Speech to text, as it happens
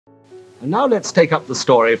And now let's take up the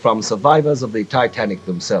story from survivors of the Titanic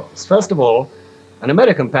themselves. First of all, an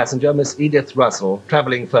American passenger, Miss Edith Russell,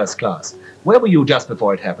 traveling first class. Where were you just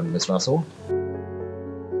before it happened, Miss Russell?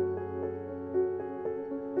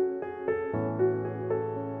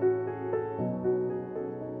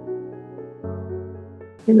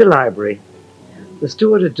 In the library. The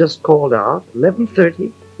steward had just called out,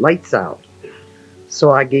 11:30, lights out.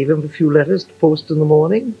 So I gave him a few letters to post in the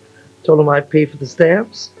morning, told him I'd pay for the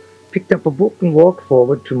stamps, picked up a book and walked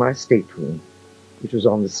forward to my stateroom, which was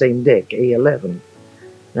on the same deck, A11.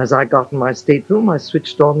 And as I got in my stateroom, I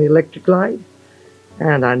switched on the electric light,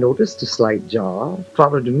 and I noticed a slight jar,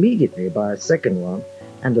 followed immediately by a second one,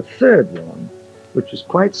 and a third one, which was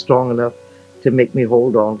quite strong enough to make me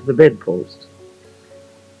hold on to the bedpost.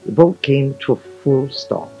 The boat came to a full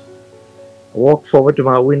stop. I walked forward to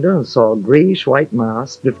my window and saw a grayish-white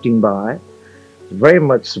mass drifting by, very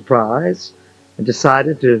much surprised, and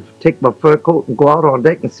decided to take my fur coat and go out on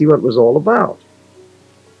deck and see what it was all about.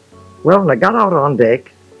 Well, when I got out on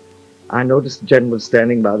deck, I noticed a gentleman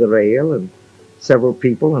standing by the rail and several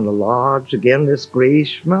people in a large, again, this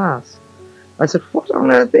grayish mass. I said, "What on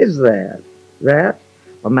earth is that?" "That?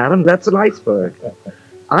 Oh, madam, that's an iceberg."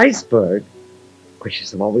 "Iceberg?"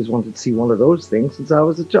 Gracious, I've always wanted to see one of those things since I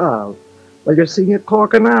was a child. Well, you're seeing it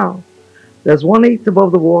Corker now. There's 1/8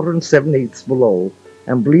 above the water and 7/8 below,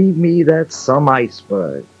 and believe me, that's some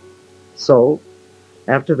iceberg. So,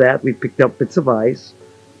 after that, we picked up bits of ice,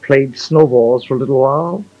 played snowballs for a little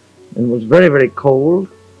while, and it was very, very cold.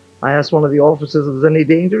 I asked one of the officers if there was any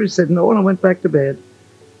danger. He said no, and I went back to bed.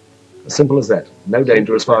 As simple as that. No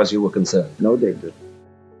danger as far as you were concerned. No danger.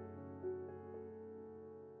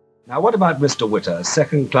 Now, what about Mr. Witter,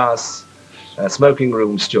 second-class smoking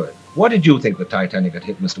room steward? What did you think the Titanic had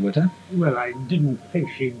hit, Mr. Witter? Well, I didn't think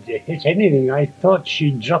she'd hit anything. I thought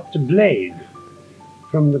she'd dropped a blade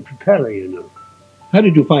from the propeller, you know. How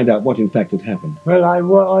did you find out what in fact had happened? Well, I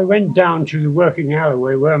went down to the working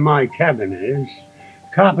alleyway where my cabin is.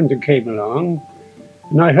 Carpenter came along,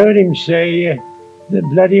 and I heard him say, "The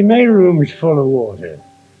bloody mailroom's full of water."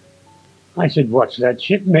 I said, "What's that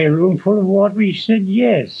ship, mailroom full of water?" He said,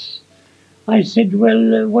 "Yes." I said,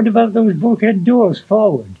 "Well, what about those bulkhead doors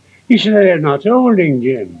forward?" He said, "They're not holding,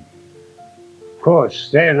 Jim." Of course,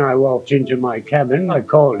 then I walked into my cabin. I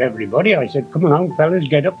called everybody. I said, "Come along, fellas,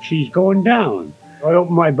 get up, she's going down." I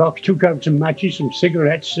opened my box, took out some matches, some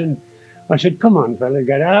cigarettes, and I said, "Come on, fellas,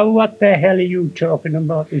 get out." "What the hell are you talking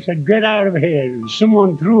about?" He said, "Get out of here." And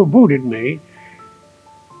someone threw a boot at me.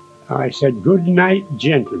 I said, "Good night,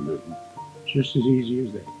 gentlemen." Just as easy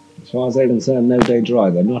as that. As far as they're concerned, no danger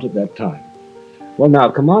either, not at that time. Well, now,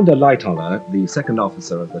 Commander Lightoller, the second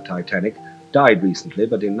officer of the Titanic, died recently,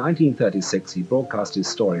 but in 1936 he broadcast his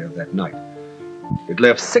story of that night. It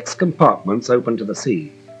left 6 compartments open to the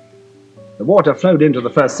sea. The water flowed into the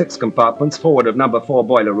first 6 compartments forward of number 4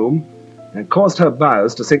 boiler room and caused her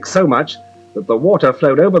bows to sink so much that the water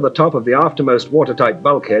flowed over the top of the aftermost watertight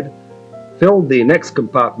bulkhead, filled the next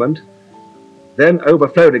compartment, then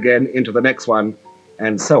overflowed again into the next one,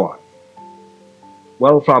 and so on.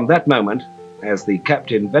 Well, from that moment, as the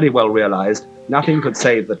captain very well realized, nothing could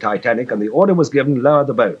save the Titanic, and the order was given, lower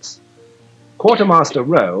the boats. Quartermaster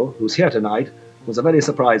Rowe, who's here tonight, was a very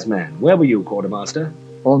surprised man. Where were you, Quartermaster?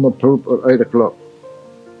 On the poop at 8 o'clock.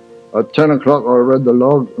 At 10 o'clock I read the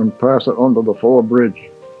log and passed it onto the fore bridge.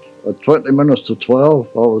 At 20 minutes to 12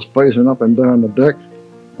 I was pacing up and down the deck,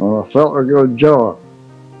 and I felt a good jar.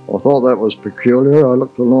 I thought that was peculiar. I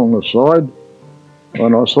looked along the side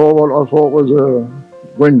and I saw what I thought was a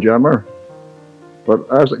windjammer, but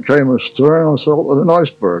as it came astern I saw it was an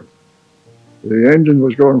iceberg. The engine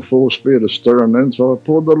was going full speed astern then, so I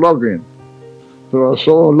pulled the lug in. So I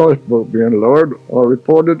saw a lifeboat being lowered. I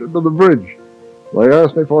reported it to the bridge. They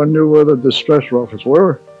asked me if I knew where the distress rockets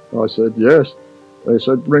were. I said yes. They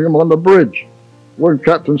said bring them on the bridge. When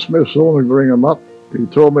Captain Smith saw me bring them up, he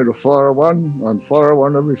told me to fire one and fire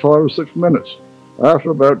one every 5 or 6 minutes.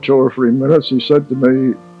 After about 2 or 3 minutes, he said to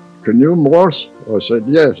me, "Can you Morse?" I said,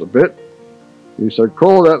 "Yes, a bit." He said,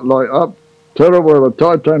 "Call that light up, tell her where the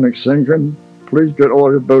Titanic's sinking, please get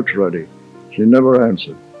all your boats ready." She never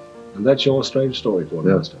answered. And that's your strange story,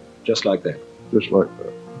 Quartermaster. Yeah. Just like that. Just like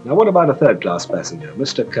that. Now, what about a third-class passenger,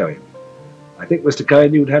 Mr. Cohen? I think, Mr.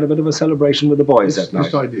 Cohen, you'd had a bit of a celebration with the boys that night.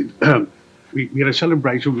 Yes, I did. We had a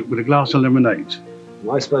celebration with a glass of lemonade. Am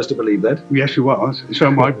I supposed to believe that? Yes, you was. So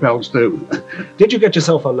my pals do. Did you get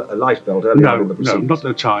yourself a life belt earlier on in the proceedings? No, not at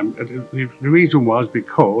the time. The reason was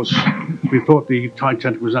because we thought the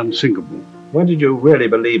Titanic was unsinkable. When did you really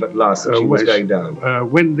believe at last that she was going down?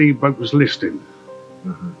 When the boat was listing.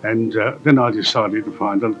 And then I decided to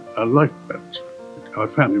find a lifeboat. I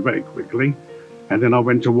found it very quickly, and then I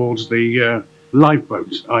went towards the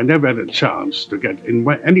lifeboats. I never had a chance to get in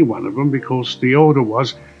any one of them because the order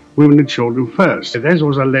was women and children first. And as I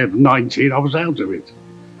was 11, 19, I was out of it.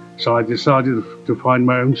 So I decided to find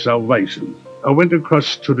my own salvation. I went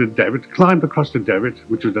across to the Devitt, climbed across the Devitt,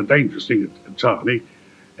 which was a dangerous thing entirely,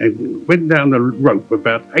 and went down the rope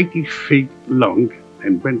about 80 feet long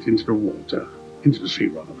and went into the water, into the sea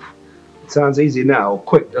rather. It sounds easy now,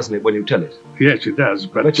 quick, doesn't it, when you tell it? Yes, it does,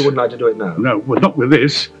 but... I bet you wouldn't like to do it now. No, well, not with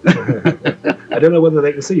this. I don't know whether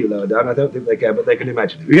they can see you lower down. I don't think they can, but they can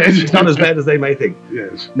imagine it. Yes. It's not as bad as they may think.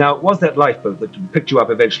 Yes. Now, was that lifeboat that picked you up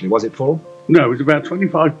eventually, was it full? No, it was about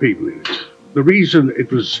 25 people in it. The reason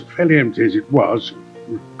it was fairly empty as it was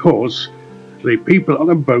because the people on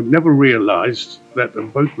the boat never realised that the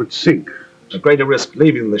boat would sink. A greater risk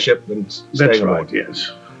leaving the ship than staying That's aboard. right,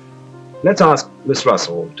 yes. Let's ask Miss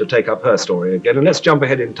Russell to take up her story again, and let's jump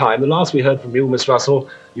ahead in time. The last we heard from you, Miss Russell,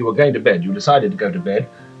 you were going to bed. You decided to go to bed.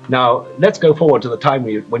 Now, let's go forward to the time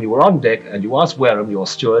when you were on deck and you asked Wareham, your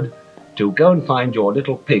steward, to go and find your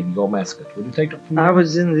little pig, your mascot. Would you take it from there? I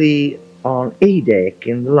was on A deck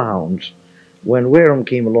in the lounge when Wareham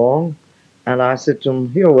came along, and I said to him,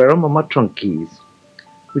 "Here, Wareham, are my trunk keys.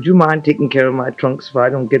 Would you mind taking care of my trunks if I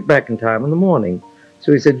don't get back in time in the morning?"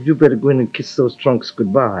 So he said, "You better go in and kiss those trunks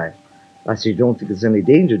goodbye." I said, "You don't think there's any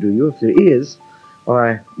danger, do you? If there is,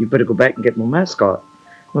 why, you better go back and get my mascot."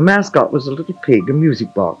 My mascot was a little pig, a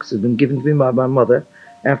music box. It had been given to me by my mother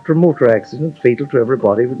after a motor accident fatal to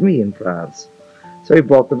everybody but me in France. So he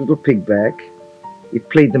brought the little pig back. He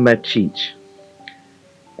played the matchich.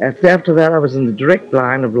 After that, I was in the direct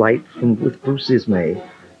line of light with Bruce Ismay,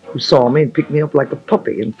 who saw me and picked me up like a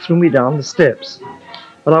puppy and threw me down the steps.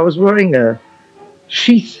 But I was wearing a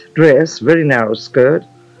sheath dress, very narrow skirt,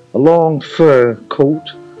 a long fur coat,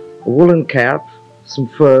 a woolen cap, some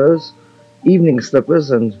furs, evening slippers,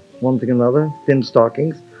 and one thing or another, thin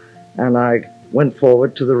stockings. And I went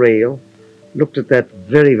forward to the rail, looked at that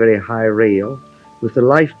very, very high rail with the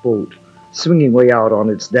lifeboat swinging way out on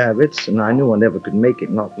its davits, and I knew I never could make it,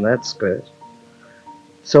 not in that skirt.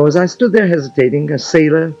 So as I stood there hesitating, a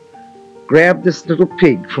sailor grabbed this little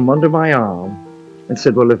pig from under my arm and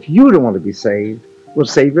said, "Well, if you don't want to be saved, we'll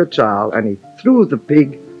save your child," and he threw the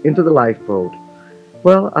pig into the lifeboat.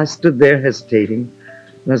 Well, I stood there hesitating,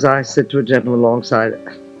 and as I said to a gentleman alongside,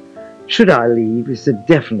 "Should I leave?" He said,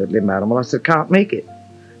 "Definitely, madam." Well, I said, "Can't make it."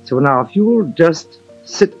 So now, if you will just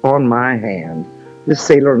sit on my hand, this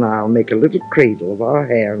sailor and I will make a little cradle of our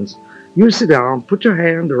hands. You sit down, put your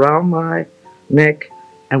hand around my neck,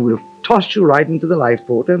 and we'll toss you right into the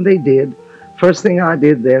lifeboat. And they did. First thing I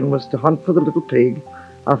did then was to hunt for the little pig.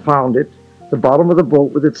 I found it, the bottom of the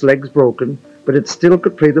boat with its legs broken, but it still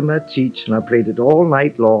could play the matchich, and I played it all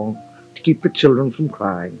night long to keep the children from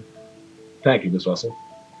crying. Thank you, Miss Russell.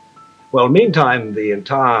 Well, meantime, the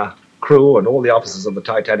entire crew and all the officers of the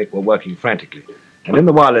Titanic were working frantically. And in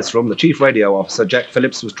the wireless room, the chief radio officer, Jack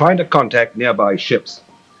Phillips, was trying to contact nearby ships.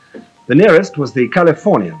 The nearest was the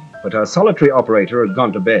Californian, but her solitary operator had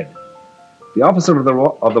gone to bed. The officer of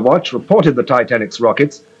the watch reported the Titanic's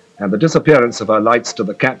rockets and the disappearance of her lights to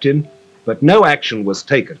the captain, but no action was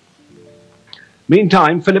taken.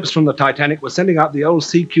 Meantime, Phillips from the Titanic was sending out the old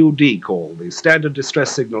CQD call, the standard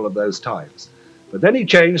distress signal of those times. But then he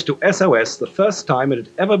changed to SOS the first time it had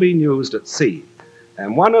ever been used at sea.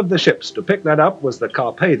 And one of the ships to pick that up was the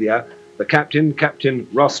Carpathia, the captain, Captain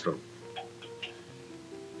Rostrom.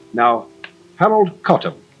 Now, Harold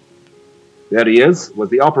Cottam, there he is, was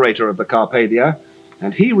the operator of the Carpathia,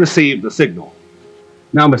 and he received the signal.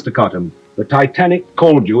 Now, Mr. Cottam, the Titanic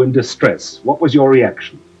called you in distress. What was your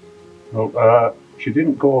reaction? Well, she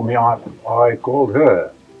didn't call me, I called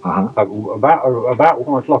her. About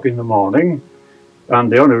 1 o'clock in the morning,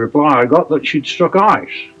 and the only reply I got that she'd struck ice.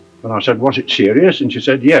 And I said, "Was it serious?" And she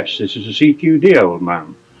said, "Yes, this is a CQD, old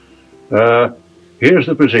man. Here's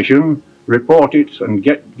the position, report it and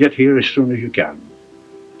get here as soon as you can."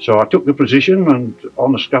 So I took the position and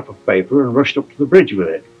on a scrap of paper and rushed up to the bridge with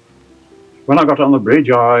it. When I got on the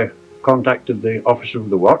bridge, I contacted the officer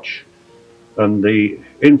of the watch, and the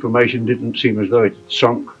information didn't seem as though it had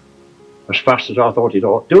sunk as fast as I thought it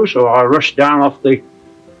ought to, so I rushed down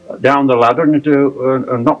the ladder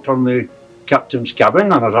and knocked on the captain's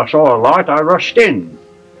cabin, and as I saw a light, I rushed in.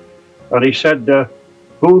 And he said,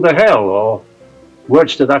 "Who the hell?" or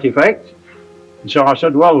words to that effect. And so I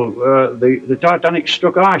said, "Well, the Titanic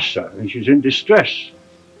struck ice, sir, and she's in distress.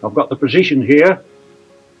 I've got the position here."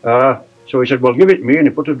 So he said, "Well, give it me," and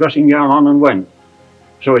he put a dressing gown on and went.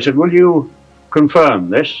 So he said, "Will you confirm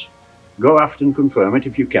this? Go aft and confirm it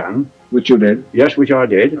if you can." Which you did? Yes, which I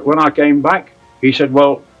did. When I came back, he said,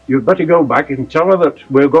 "Well, you'd better go back and tell her that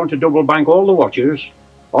we're going to double bank all the watches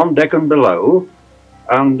on deck and below,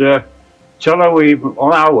 and tell her we're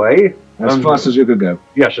on our way. As fast as you could go?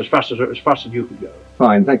 Yes, as fast as you could go.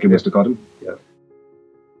 Fine, thank you, Mr. Cotton. Yeah.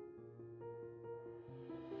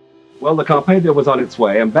 Well, the Carpathia was on its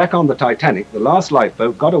way, and back on the Titanic, the last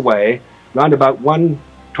lifeboat got away round about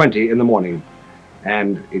 1:20 in the morning,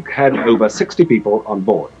 and it had over 60 people on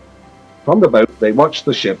board. From the boat, they watched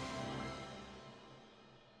the ship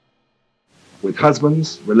with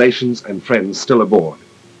husbands, relations, and friends still aboard,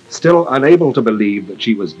 still unable to believe that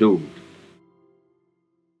she was doomed.